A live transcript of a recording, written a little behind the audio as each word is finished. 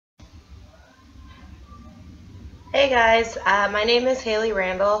Hey guys, my name is Haley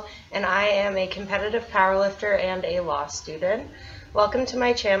Randall and I am a competitive powerlifter and a law student. Welcome to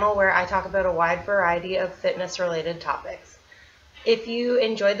my channel where I talk about a wide variety of fitness related topics. If you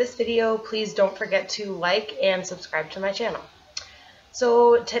enjoyed this video, please don't forget to like and subscribe to my channel.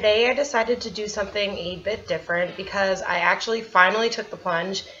 So today I decided to do something a bit different because I actually finally took the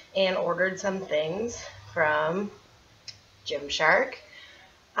plunge and ordered some things from Gymshark.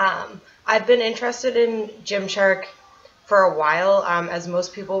 I've been interested in Gymshark for a while, as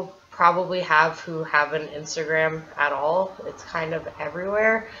most people probably have who have an Instagram at all. It's kind of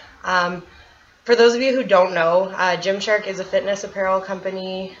everywhere. For those of you who don't know, Gymshark is a fitness apparel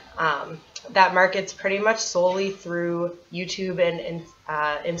company that markets pretty much solely through YouTube and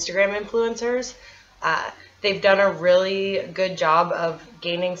Instagram influencers. They've done a really good job of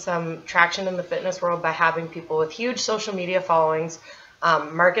gaining some traction in the fitness world by having people with huge social media followings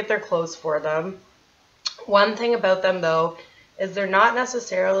market their clothes for them. One thing about them though is they're not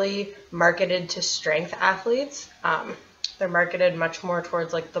necessarily marketed to strength athletes. They're marketed much more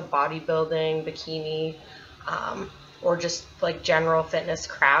towards like the bodybuilding, bikini, or just like general fitness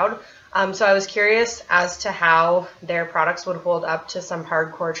crowd. So I was curious as to how their products would hold up to some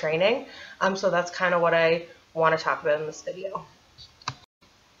hardcore training. So that's kind of what I want to talk about in this video.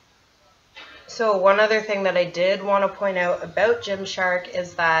 So one other thing that I did want to point out about Gymshark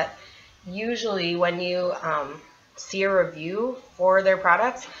is that usually when you see a review for their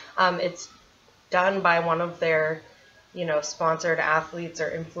products, it's done by one of their, sponsored athletes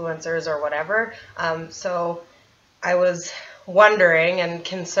or influencers or whatever. So I was wondering and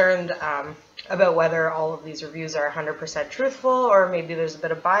concerned about whether all of these reviews are 100% truthful, or maybe there's a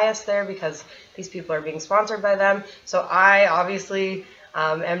bit of bias there because these people are being sponsored by them. So I obviously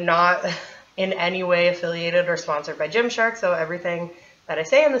am not in any way affiliated or sponsored by Gymshark, so everything that I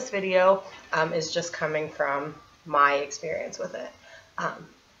say in this video is just coming from my experience with it.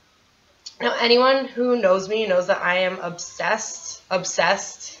 Now, anyone who knows me knows that I am obsessed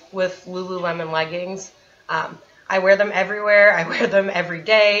with Lululemon leggings. I wear them everywhere. I wear them every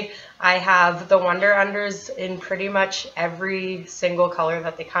day. I have the Wonder Unders in pretty much every single color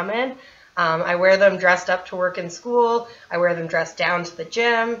that they come in. I wear them dressed up to work in school. I wear them dressed down to the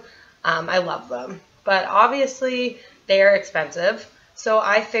gym. I love them, but obviously they are expensive. So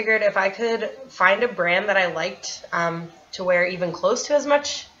I figured if I could find a brand that I liked to wear even close to as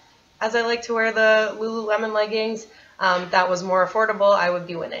much as I like to wear the Lululemon leggings, that was more affordable, I would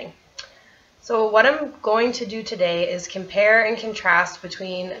be winning. So what I'm going to do today is compare and contrast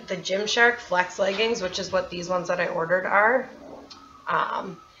between the Gymshark Flex leggings, which is what these ones that I ordered are,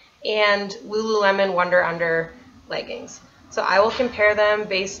 and Lululemon Wonder Under leggings. So I will compare them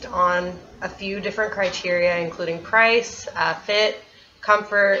based on a few different criteria, including price, fit,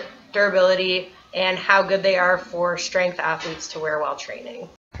 comfort, durability, and how good they are for strength athletes to wear while training.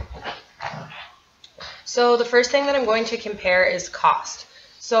 So the first thing that I'm going to compare is cost.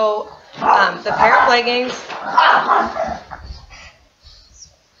 So the pair of leggings,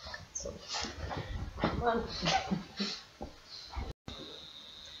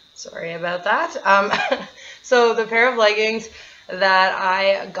 sorry about that. So the pair of leggings that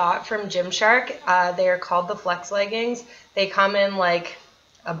I got from Gymshark, they are called the Flex leggings. They come in like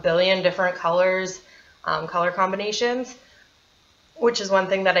a billion different colors, color combinations, which is one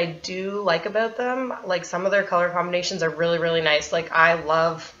thing that I do like about them. Like some of their color combinations are really, really nice. Like I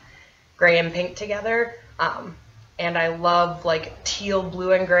love gray and pink together, and I love like teal,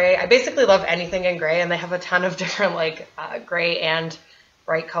 blue, and gray. I basically love anything in gray, and they have a ton of different like gray and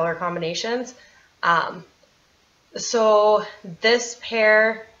bright color combinations. So this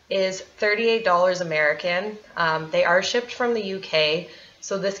pair is $38 American. They are shipped from the UK,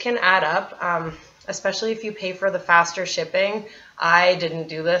 so this can add up, especially if you pay for the faster shipping. I didn't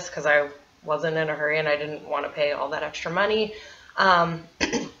do this because I wasn't in a hurry and I didn't want to pay all that extra money.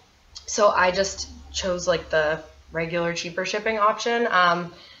 So I just chose like the regular cheaper shipping option.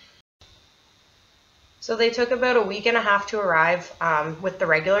 So they took about a week and a half to arrive with the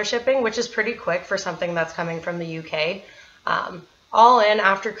regular shipping, which is pretty quick for something that's coming from the UK. All in,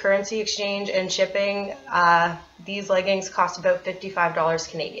 after currency exchange and shipping, these leggings cost about $55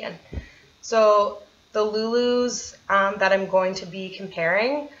 Canadian. So the Lulus that I'm going to be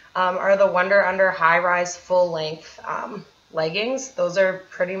comparing are the Wonder Under High Rise Full Length leggings. Those are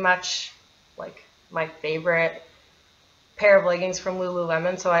pretty much like my favorite pair of leggings from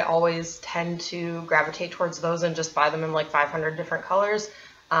Lululemon, so I always tend to gravitate towards those and just buy them in like 500 different colors.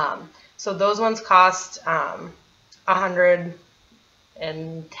 So those ones cost $110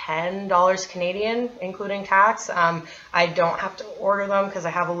 Canadian, including tax. I don't have to order them because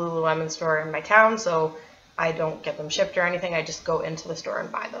I have a Lululemon store in my town, so I don't get them shipped or anything. I just go into the store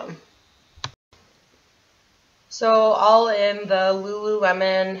and buy them. So all in, the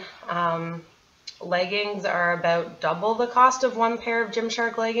Lululemon leggings are about double the cost of one pair of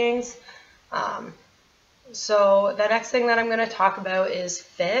Gymshark leggings. So the next thing that I'm going to talk about is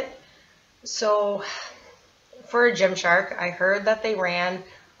fit. So for Gymshark, I heard that they ran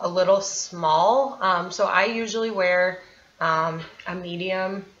a little small. So I usually wear a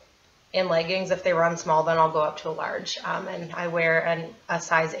medium in leggings. If they run small, then I'll go up to a large. And I wear a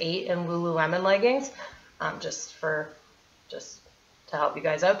size 8 in Lululemon leggings, just to help you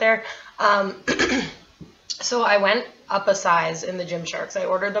guys out there. So I went up a size in the Gymsharks. I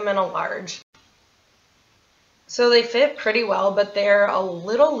ordered them in a large. So they fit pretty well, but they're a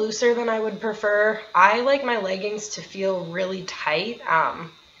little looser than I would prefer. I like my leggings to feel really tight.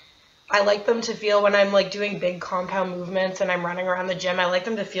 I like them to feel, when I'm like doing big compound movements and I'm running around the gym, I like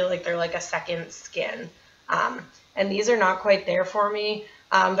them to feel like they're like a second skin. And these are not quite there for me.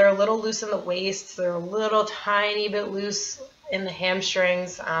 They're a little loose in the waist. They're a little tiny bit loose in the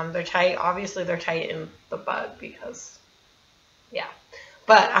hamstrings. They're tight. Obviously they're tight in the butt because, yeah.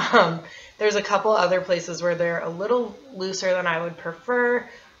 But there's a couple other places where they're a little looser than I would prefer.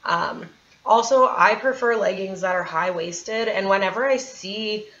 Also, I prefer leggings that are high-waisted, and whenever I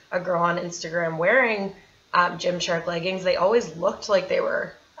see a girl on Instagram wearing Gymshark leggings, they always looked like they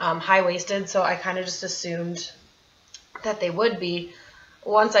were high-waisted, so I kind of just assumed that they would be.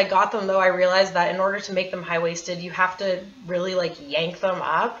 Once I got them, though, I realized that in order to make them high-waisted, you have to really like yank them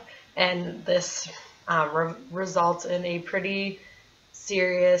up, and this results in a pretty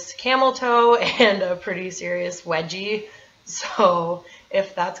serious camel toe and a pretty serious wedgie. So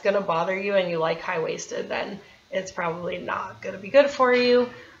if that's going to bother you and you like high-waisted, then it's probably not going to be good for you.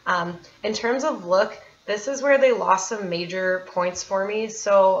 In terms of look, this is where they lost some major points for me.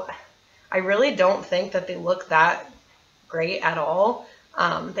 So I really don't think that they look that great at all.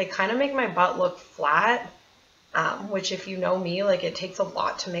 They kind of make my butt look flat, which, if you know me, like, it takes a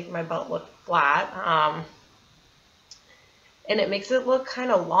lot to make my butt look flat. And it makes it look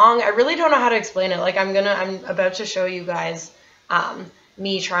kind of long. I really don't know how to explain it. Like, I'm about to show you guys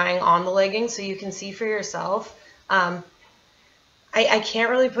me trying on the leggings so you can see for yourself. I can't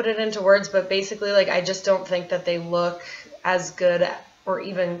really put it into words, but basically, like, I just don't think that they look as good or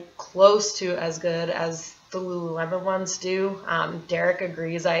even close to as good as the Lululemon ones do. Derek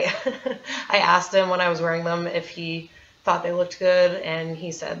agrees. I asked him when I was wearing them if he thought they looked good, and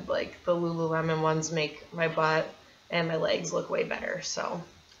he said, like, the Lululemon ones make my butt and my legs look way better. So,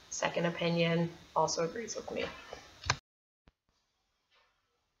 second opinion, also agrees with me.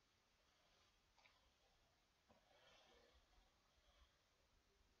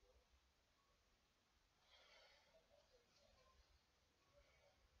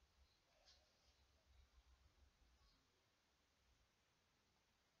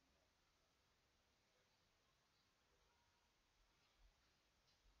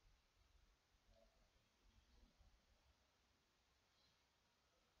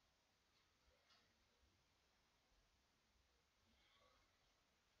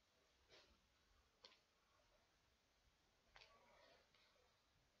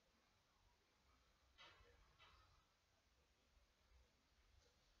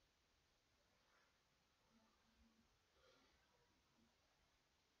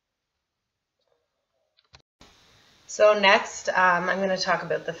 So next, I'm going to talk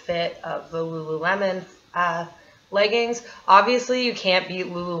about the fit of the Lululemon leggings. Obviously, you can't beat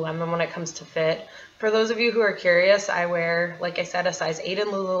Lululemon when it comes to fit. For those of you who are curious, I wear, like I said, a size 8 in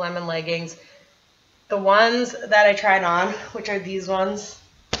Lululemon leggings. The ones that I tried on, which are these ones,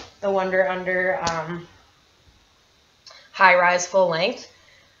 the Wonder Under high rise full length,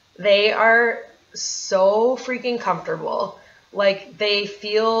 they are so freaking comfortable. Like, they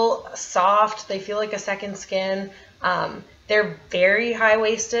feel soft, they feel like a second skin. They're very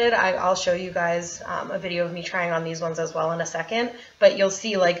high-waisted. I'll show you guys a video of me trying on these ones as well in a second, but you'll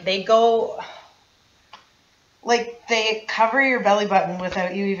see, like, they go, like, they cover your belly button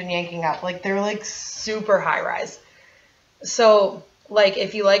without you even yanking up. Like, they're like super high-rise. So, like,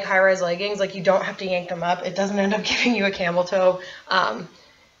 if you like high-rise leggings, like, you don't have to yank them up. It doesn't end up giving you a camel toe.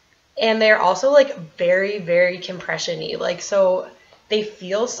 And they're also, like, very, very compression-y. Like, so they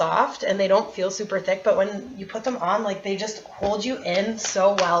feel soft and they don't feel super thick, but when you put them on, like, they just hold you in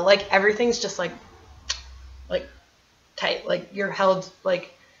so well. Like, everything's just, like tight. Like, you're held,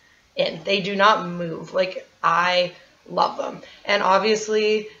 like, in. They do not move. Like, I love them. And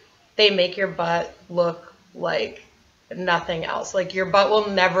obviously, they make your butt look like nothing else. Like, your butt will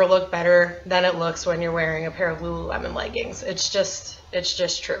never look better than it looks when you're wearing a pair of Lululemon leggings. It's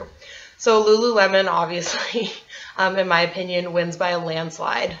just true. So Lululemon obviously, in my opinion, wins by a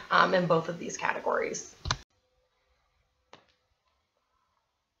landslide in both of these categories.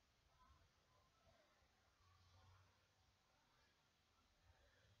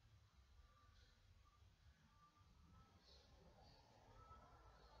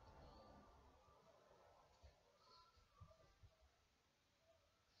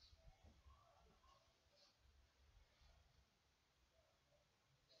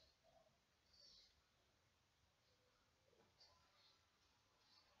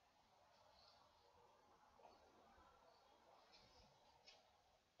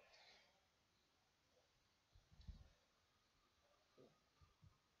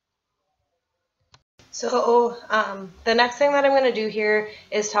 So the next thing that I'm going to do here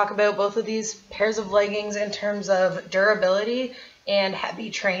is talk about both of these pairs of leggings in terms of durability and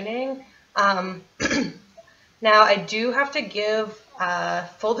heavy training. Now I do have to give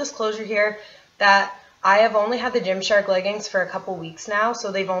full disclosure here that I have only had the Gymshark leggings for a couple weeks now,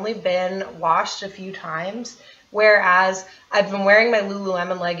 so they've only been washed a few times, whereas I've been wearing my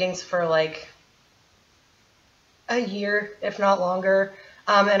Lululemon leggings for like a year, if not longer.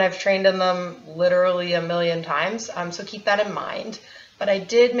 And I've trained in them literally a million times, so keep that in mind. But I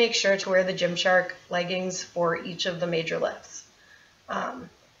did make sure to wear the Gymshark leggings for each of the major lifts.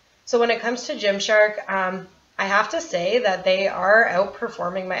 So when it comes to Gymshark, I have to say that they are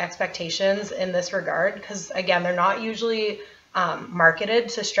outperforming my expectations in this regard because, again, they're not usually marketed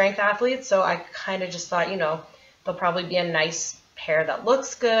to strength athletes, so I kind of just thought, you know, they'll probably be a nice pair that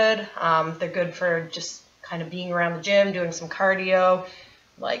looks good. They're good for just kind of being around the gym, doing some cardio,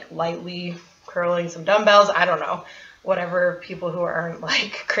 like lightly curling some dumbbells. I don't know, whatever people who aren't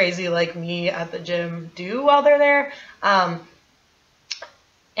like crazy like me at the gym do while they're there. And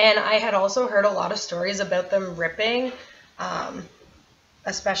I had also heard a lot of stories about them ripping,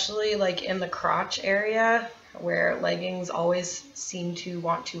 especially like in the crotch area where leggings always seem to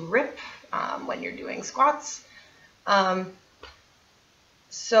want to rip when you're doing squats.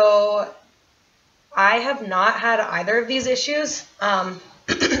 So I have not had either of these issues.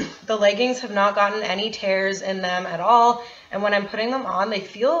 The leggings have not gotten any tears in them at all, and when I'm putting them on, they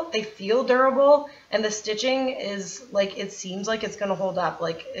feel durable, and the stitching is like, it seems like it's gonna hold up.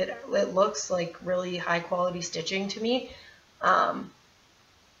 Like it looks like really high quality stitching to me.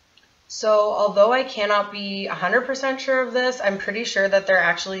 So although I cannot be 100% sure of this, I'm pretty sure that they're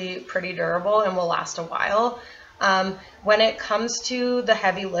actually pretty durable and will last a while. When it comes to the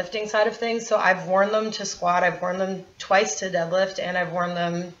heavy lifting side of things, so I've worn them to squat, I've worn them twice to deadlift, and I've worn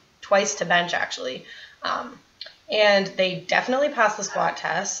them twice to bench actually. And they definitely pass the squat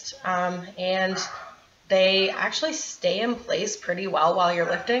test, and they actually stay in place pretty well while you're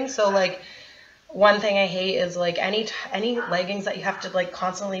lifting. So like, one thing I hate is like any leggings that you have to like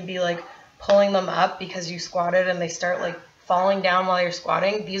constantly be like pulling them up because you squatted and they start like falling down while you're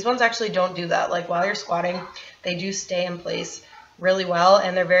squatting. These ones actually don't do that. Like while you're squatting, they do stay in place really well,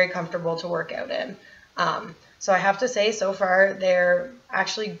 and they're very comfortable to work out in. So I have to say, so far, they're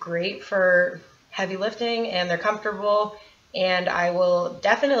actually great for heavy lifting, and they're comfortable, and I will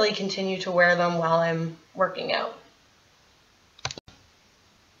definitely continue to wear them while I'm working out.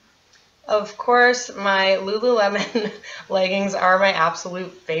 Of course, my Lululemon leggings are my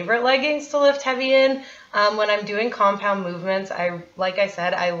absolute favorite leggings to lift heavy in. When I'm doing compound movements, like I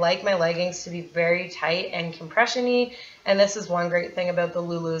said, I like my leggings to be very tight and compression-y, and this is one great thing about the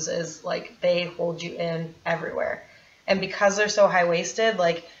Lulus is like they hold you in everywhere. And because they're so high-waisted,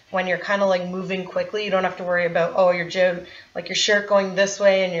 like when you're kind of like moving quickly, you don't have to worry about, oh, your shirt going this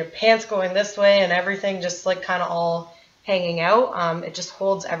way and your pants going this way and everything just like kind of all hanging out. It just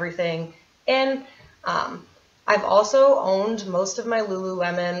holds everything in. I've also owned most of my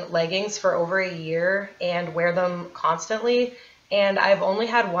Lululemon leggings for over a year and wear them constantly, and I've only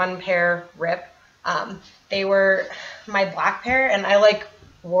had one pair rip. They were my black pair, and I like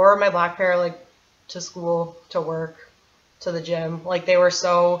wore my black pair like to school, to work, to the gym. Like they were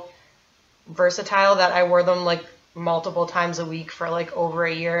so versatile that I wore them like multiple times a week for like over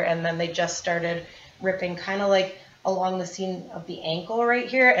a year, and then they just started ripping kind of like along the seam of the ankle right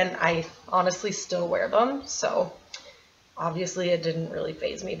here, and I honestly still wear them, so obviously it didn't really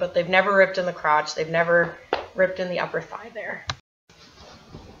faze me. But they've never ripped in the crotch, they've never ripped in the upper thigh there.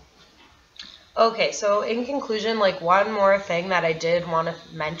 Okay, so in conclusion, like one more thing that I did want to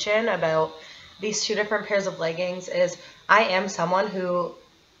mention about these two different pairs of leggings is I am someone who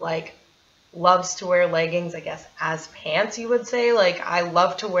like loves to wear leggings, I guess, as pants, you would say. Like I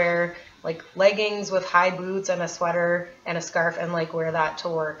love to wear like leggings with high boots and a sweater and a scarf, and like wear that to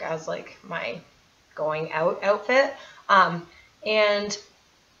work as like my going out outfit. And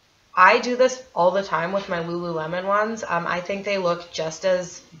I do this all the time with my Lululemon ones. I think they look just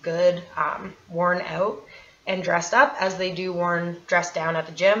as good worn out and dressed up as they do worn dressed down at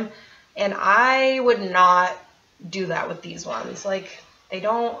the gym. And I would not do that with these ones. Like, I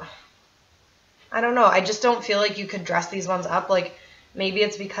don't know. I just don't feel like you could dress these ones up. Like, maybe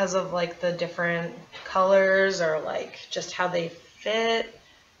it's because of like the different colors or like just how they fit.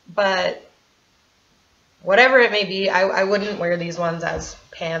 But whatever it may be, I wouldn't wear these ones as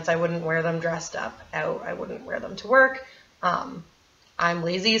pants. I wouldn't wear them dressed up out. I wouldn't wear them to work. I'm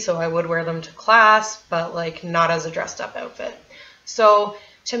lazy, so I would wear them to class, but like not as a dressed up outfit. So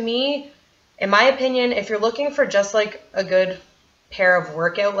to me, in my opinion, if you're looking for just like a good pair of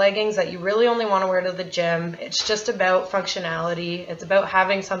workout leggings that you really only want to wear to the gym, it's just about functionality. It's about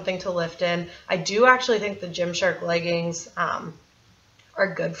having something to lift in. I do actually think the Gymshark leggings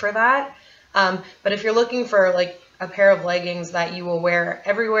are good for that. But if you're looking for like a pair of leggings that you will wear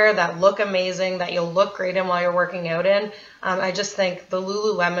everywhere, that look amazing, that you'll look great in while you're working out in, I just think the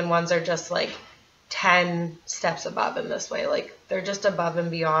Lululemon ones are just like 10 steps above in this way. Like, they're just above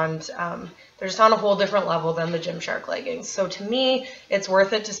and beyond. They're just on a whole different level than the Gymshark leggings. So to me, it's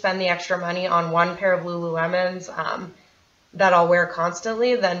worth it to spend the extra money on one pair of Lululemons that I'll wear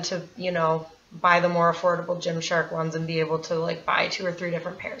constantly than to, you know, buy the more affordable Gymshark ones and be able to like buy 2 or 3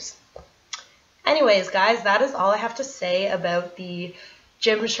 different pairs. Anyways, guys, that is all I have to say about the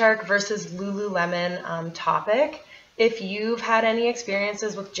Gymshark versus Lululemon topic. If you've had any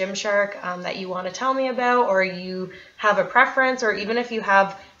experiences with Gymshark that you want to tell me about, or you have a preference, or even if you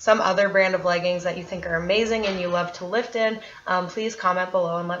have some other brand of leggings that you think are amazing and you love to lift in, please comment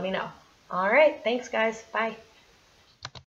below and let me know. All right, thanks guys, bye.